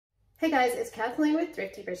Hey guys, it's Kathleen with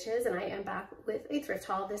Thrifty Riches, and I am back with a thrift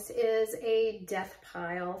haul. This is a death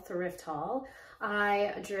pile thrift haul.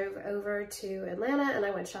 I drove over to Atlanta and I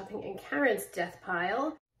went shopping in Karen's death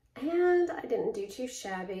pile, and I didn't do too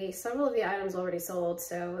shabby. Several of the items already sold,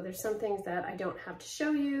 so there's some things that I don't have to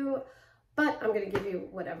show you, but I'm going to give you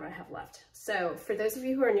whatever I have left. So for those of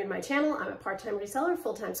you who are new to my channel, I'm a part-time reseller,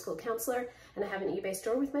 full-time school counselor, and I have an eBay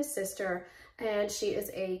store with my sister, and she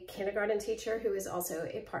is a kindergarten teacher who is also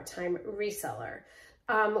a part-time reseller.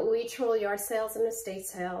 We troll yard sales and estate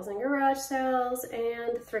sales and garage sales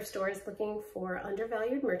and thrift stores looking for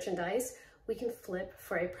undervalued merchandise we can flip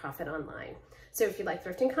for a profit online. So if you like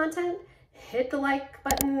thrifting content, hit the like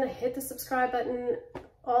button, hit the subscribe button,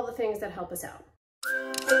 all the things that help us out.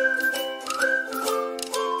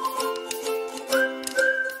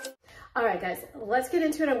 All right, guys, let's get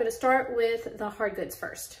into it. I'm going to start with the hard goods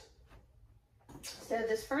first. So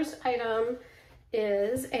this first item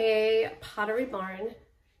is a Pottery Barn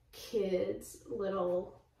kids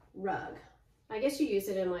little rug. I guess you use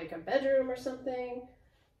it in like a bedroom or something.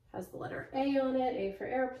 Has the letter A on it, A for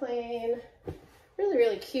airplane. Really,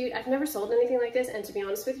 really cute. I've never sold anything like this, and to be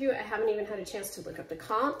honest with you, I haven't even had a chance to look up the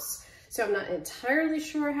comps, so I'm not entirely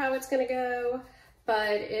sure how it's going to go,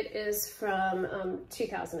 but it is from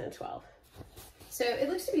 2012. So it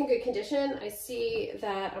looks to be in good condition. I see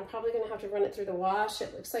that I'm probably going to have to run it through the wash.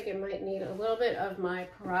 It looks like it might need a little bit of my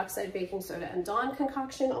peroxide baking soda and Dawn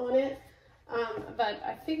concoction on it. But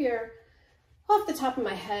I figure off the top of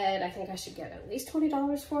my head, I think I should get at least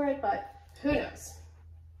 $20 for it, but who knows?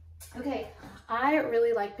 Okay, I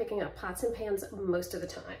really like picking up pots and pans most of the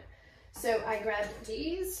time. So I grabbed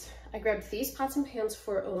these. I grabbed these pots and pans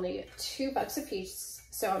for only $2 a piece.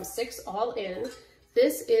 So I'm 6 all in.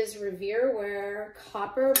 This is Revere Ware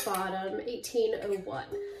Copper Bottom 1801.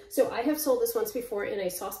 So I have sold this once before in a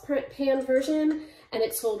saucepan version, and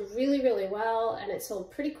it sold really, really well, and it sold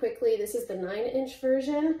pretty quickly. This is the 9-inch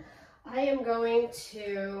version. I am going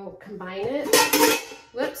to combine it,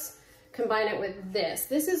 combine it with this.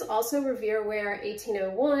 This is also Revere Ware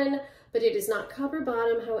 1801, but it is not copper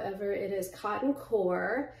bottom. However, it is cotton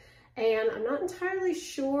core, and I'm not entirely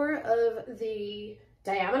sure of the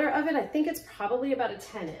diameter of it. I think it's probably about a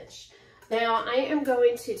 10-inch. Now I am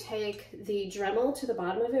going to take the Dremel to the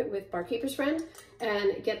bottom of it with Barkeeper's Friend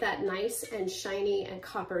and get that nice and shiny and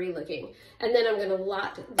coppery looking. And then I'm going to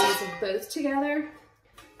lot these both together.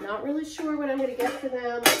 Not really sure what I'm going to get for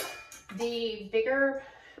them. The bigger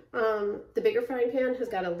frying pan has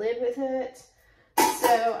got a lid with it,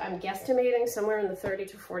 so I'm guesstimating somewhere in the $30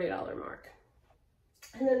 to $40 mark.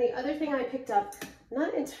 And then the other thing I picked up,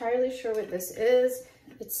 not entirely sure what this is.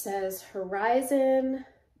 It says Horizon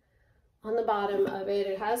on the bottom of it.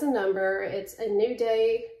 It has a number. It's a new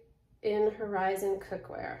day in Horizon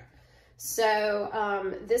cookware.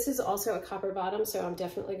 So this is also a copper bottom, so I'm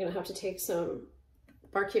definitely going to have to take some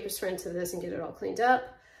Barkeeper's Friend to this and get it all cleaned up.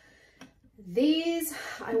 These,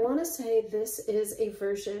 I want to say this is a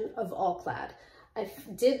version of All Clad. I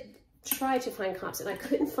did try to find comps and I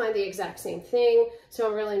couldn't find the exact same thing, so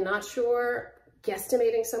I'm really not sure.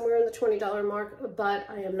 Guesstimating somewhere in the $20 mark, but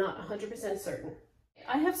I am not 100% certain.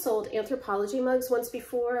 I have sold Anthropologie mugs once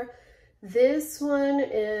before. This one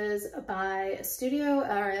is by Studio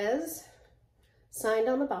Ares, signed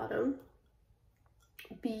on the bottom.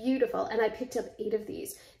 Beautiful, and I picked up 8 of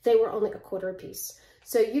these. They were only $1/4 a piece,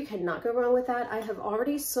 so you cannot go wrong with that. I have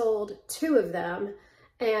already sold 2 of them,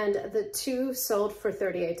 and the 2 sold for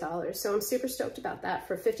 $38, so I'm super stoked about that.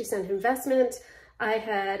 For 50-cent investment, I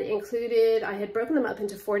had broken them up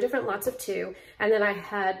into 4 different lots of 2, and then I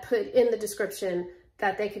had put in the description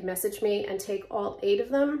that they could message me and take all 8 of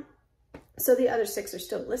them. So the other 6 are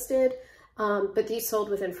still listed, but these sold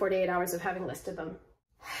within 48 hours of having listed them.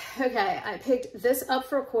 Okay, I picked this up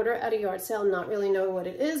for $1/4 at a yard sale, not really knowing what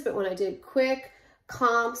it is, but when I did quick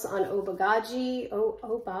comps on Obagaji,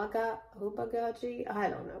 I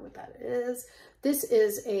don't know what that is. This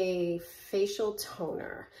is a facial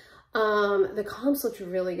toner. The comps looked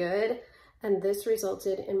really good, and this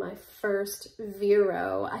resulted in my first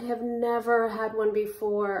VERO. I have never had one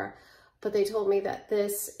before, but they told me that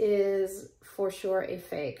this is for sure a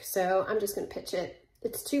fake, so I'm just going to pitch it.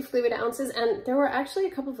 It's 2 fluid ounces, and there were actually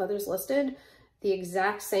a couple of others listed, the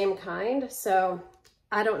exact same kind, so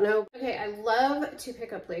I don't know. Okay, I love to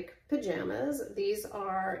pick up like pajamas. These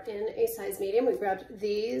are in a size medium. We grabbed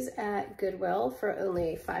these at Goodwill for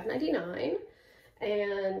only $5.99.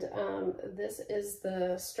 And this is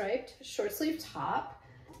the striped short sleeve top,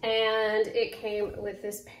 and it came with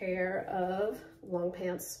this pair of long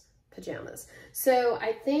pants pajamas. So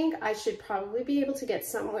I think I should probably be able to get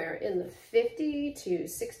somewhere in the $50 to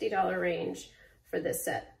 $60 range for this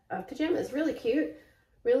set of pajamas. Really cute,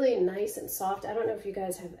 really nice and soft. I don't know if you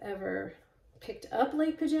guys have ever picked up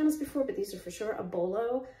lake pajamas before, but these are for sure a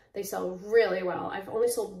bolo. They sell really well. I've only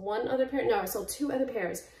sold one other pair. No, I sold 2 other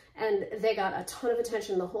pairs, and they got a ton of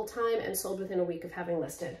attention the whole time and sold within a week of having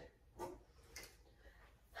listed.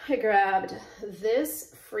 I grabbed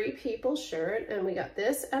this Free People shirt, and we got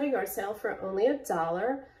this at a yard sale for only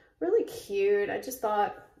 $1. Really cute. I just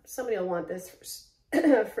thought somebody will want this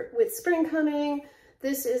with spring coming.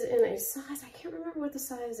 This is in a size, I can't remember what the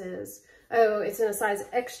size is. Oh, it's in a size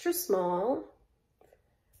extra small.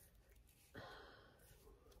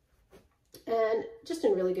 And just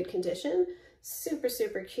in really good condition. Super,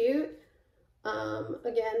 super cute.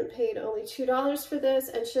 Again, paid only $2 for this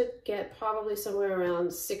and should get probably somewhere around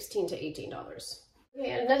 $16 to $18.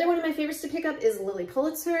 Okay, another one of my favorites to pick up is Lily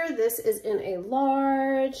Pulitzer. This is in a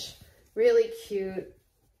large, really cute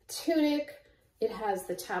tunic. It has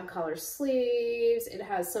the tab collar sleeves. It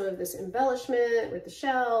has some of this embellishment with the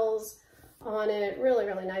shells on it. Really,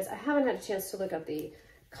 really nice. I haven't had a chance to look up the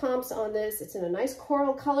comps on this. It's in a nice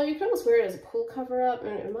coral color. You can almost wear it as a pool cover-up,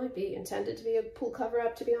 and it might be intended to be a pool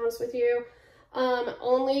cover-up, to be honest with you.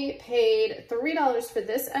 Only paid $3 for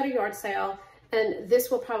this at a yard sale, and this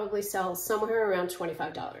will probably sell somewhere around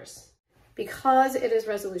 $25. Because it is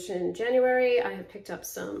resolution in January, I have picked up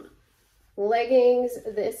some leggings.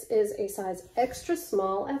 This is a size extra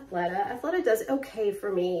small Athleta. Athleta does okay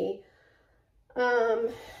for me.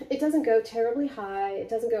 It doesn't go terribly high. It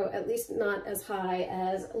doesn't go, at least not as high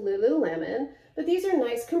as Lululemon, but these are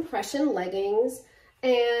nice compression leggings,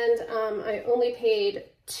 and I only paid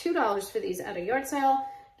 $2 for these at a yard sale,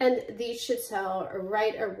 and these should sell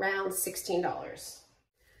right around $16.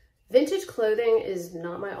 Vintage clothing is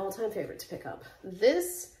not my all-time favorite to pick up.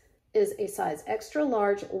 This is a size extra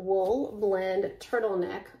large wool blend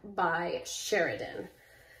turtleneck by Sheridan.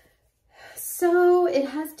 So it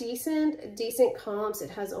has decent comps.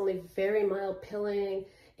 It has only very mild pilling.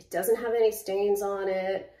 It doesn't have any stains on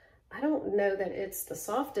it. I don't know that it's the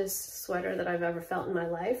softest sweater that I've ever felt in my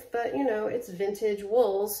life, but you know, it's vintage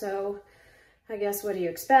wool, so I guess what do you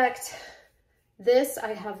expect? This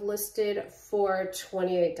I have listed for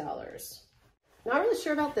 $28. Not really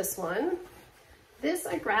sure about this one. This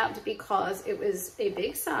I grabbed because it was a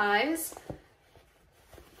big size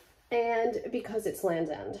and because it's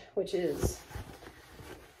Land's End, which is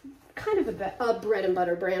kind of a bread and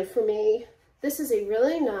butter brand for me. This is a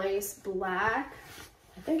really nice black,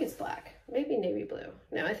 I think it's black, maybe navy blue.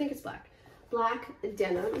 No, I think it's black. Black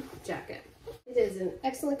denim jacket. It is in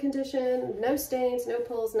excellent condition, no stains, no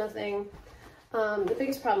pulls, nothing. The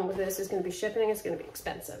biggest problem with this is going to be shipping. It's going to be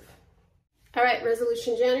expensive. All right,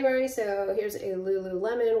 resolution January. So here's a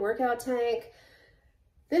Lululemon workout tank.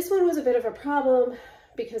 This one was a bit of a problem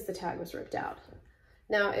because the tag was ripped out.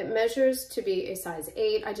 Now it measures to be a size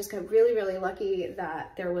 8. I just got really, really lucky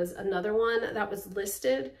that there was another one that was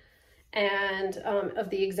listed and of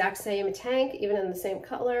the exact same tank, even in the same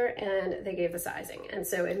color, and they gave the sizing. And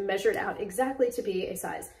so it measured out exactly to be a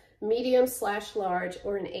size medium/large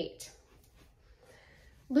or an 8.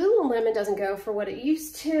 Lululemon doesn't go for what it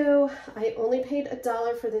used to. I only paid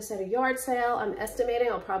 $1 for this at a yard sale. I'm estimating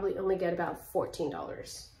I'll probably only get about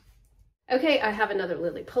 $14. Okay, I have another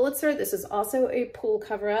Lily Pulitzer. This is also a pool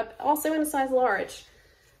cover-up, also in a size large.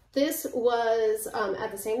 This was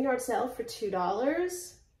at the same yard sale for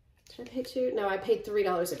 $2. Did I pay $2? No, I paid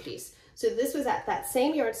 $3 a piece. So this was at that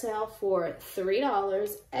same yard sale for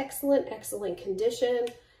 $3. Excellent, excellent condition.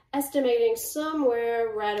 Estimating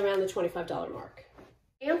somewhere right around the $25 mark.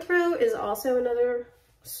 Anthro is also another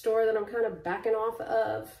store that I'm kind of backing off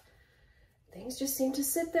of. Things just seem to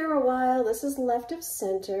sit there a while. This is left of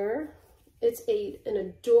center. It's an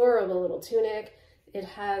adorable little tunic. It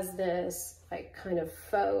has this like kind of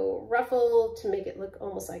faux ruffle to make it look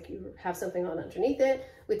almost like you have something on underneath it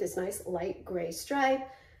with this nice light gray stripe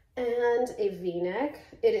and a V-neck.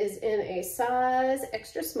 It is in a size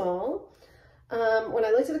extra small. When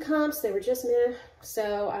I looked at the comps, they were just meh,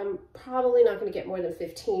 so I'm probably not going to get more than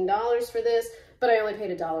 $15 for this, but I only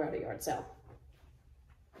paid $1 at a yard sale.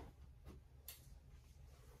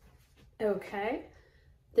 Okay,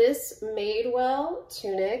 this Madewell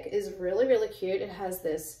tunic is really, really cute. It has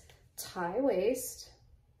this tie waist,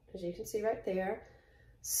 as you can see right there.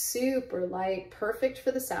 Super light, perfect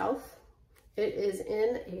for the South. It is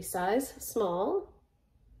in a size small.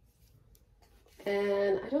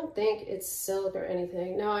 And I don't think it's silk or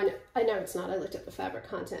anything. No, I know it's not. I looked at the fabric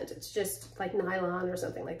content. It's just like nylon or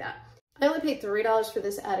something like that. I only paid $3 for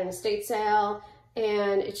this at an estate sale,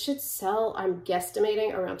 and it should sell, I'm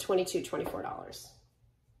guesstimating, around $22, $24.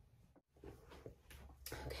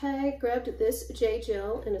 Okay, grabbed this J.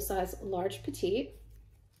 Jill in a size large petite.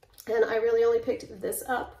 And I really only picked this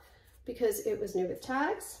up because it was new with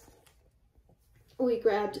tags. We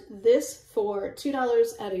grabbed this for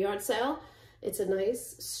 $2 at a yard sale. It's a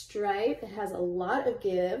nice stripe. It has a lot of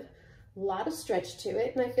give, a lot of stretch to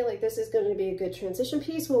it. And I feel like this is going to be a good transition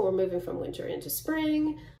piece when we're moving from winter into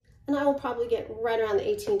spring. And I will probably get right around the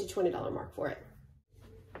 $18 to $20 mark for it.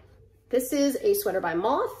 This is a sweater by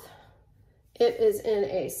Moth. It is in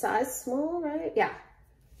a size small, right? Yeah,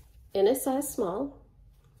 in a size small.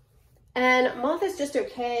 And Moth is just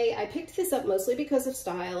okay. I picked this up mostly because of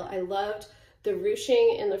style. I loved the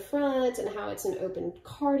ruching in the front and how it's an open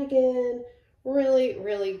cardigan. Really,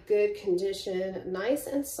 really good condition, nice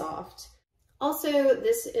and soft. Also,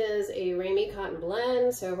 this is a Ramie cotton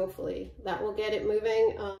blend, so hopefully that will get it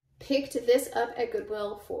moving. Picked this up at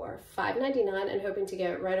Goodwill for $5.99 and hoping to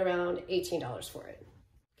get right around $18 for it.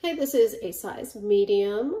 Okay, this is a size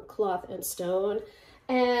medium, Cloth and Stone.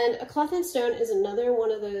 And a Cloth and Stone is another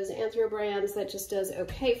one of those Anthro brands that just does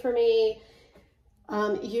okay for me.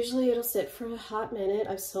 Usually it'll sit for a hot minute.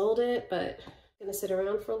 I've sold it, but I'm gonna sit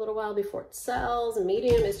around for a little while before it sells. A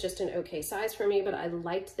medium is just an okay size for me, but I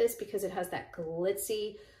liked this because it has that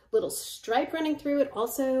glitzy little stripe running through it.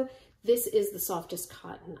 Also, this is the softest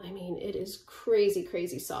cotton. I mean, it is crazy,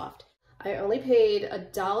 crazy soft. I only paid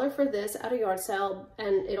 $1 for this at a yard sale,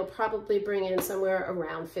 and it'll probably bring in somewhere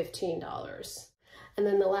around $15. And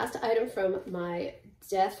then the last item from my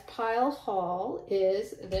death pile haul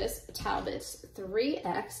is this Talbot's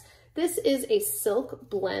 3X. This is a silk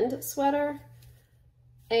blend sweater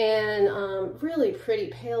and really pretty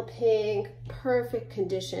pale pink, perfect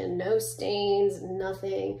condition, no stains,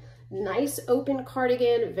 nothing. Nice open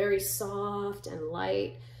cardigan, very soft and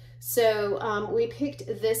light. So we picked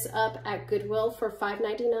this up at Goodwill for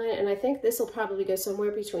 $5.99, and I think this will probably go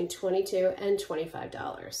somewhere between $22 and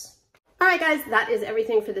 $25. All right, guys, that is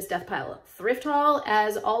everything for this Death Pile thrift haul.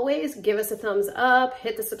 As always, give us a thumbs up,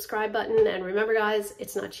 hit the subscribe button, and remember, guys,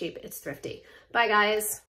 it's not cheap, it's thrifty. Bye, guys.